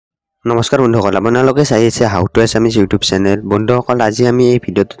নমস্কাৰ বন্ধুসকল, আপোনালোকে চাই আছে how to Assamese YouTube channel. বন্ধুসকল, আজি আমি এই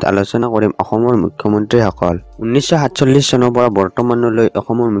ভিডিঅ'টোত আলোচনা কৰিম অসমৰ মুখ্যমন্ত্ৰীসকল। 1947 চনৰ পৰা বৰ্তমানলৈ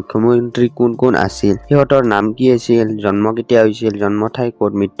অসমৰ মুখ্যমন্ত্ৰী কোন কোন আছিল, সিহঁতৰ নাম কি আছিল, জন্ম কেতিয়া হৈছিল, জন্ম ঠাই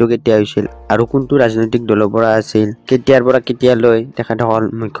ক'ত, মৃত্যু কেতিয়া হৈছিল আৰু কোনটো ৰাজনৈতিক দলৰ পৰা আছিল, কেতিয়াৰ পৰা কেতিয়ালৈ তেখেতসকল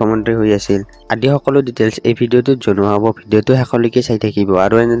মুখ্যমন্ত্ৰী হৈ আছিল আদি সকলো ডিটেইলছ এই ভিডিঅ'টোত জনোৱা হ'ব। ভিডিঅ'টো শেষলৈকে চাই থাকিব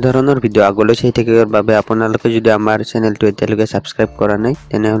আৰু এনে ধৰণৰ ভিডিঅ' আগলৈ চাই থাকিবৰ বাবে আপোনালোকে যদি আমাৰ চেনেলটো এতিয়ালৈকে ছাবস্ক্ৰাইব কৰা নাই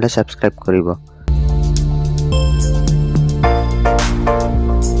তেনেহ'লে ছাবস্ক্ৰাইব কৰিব।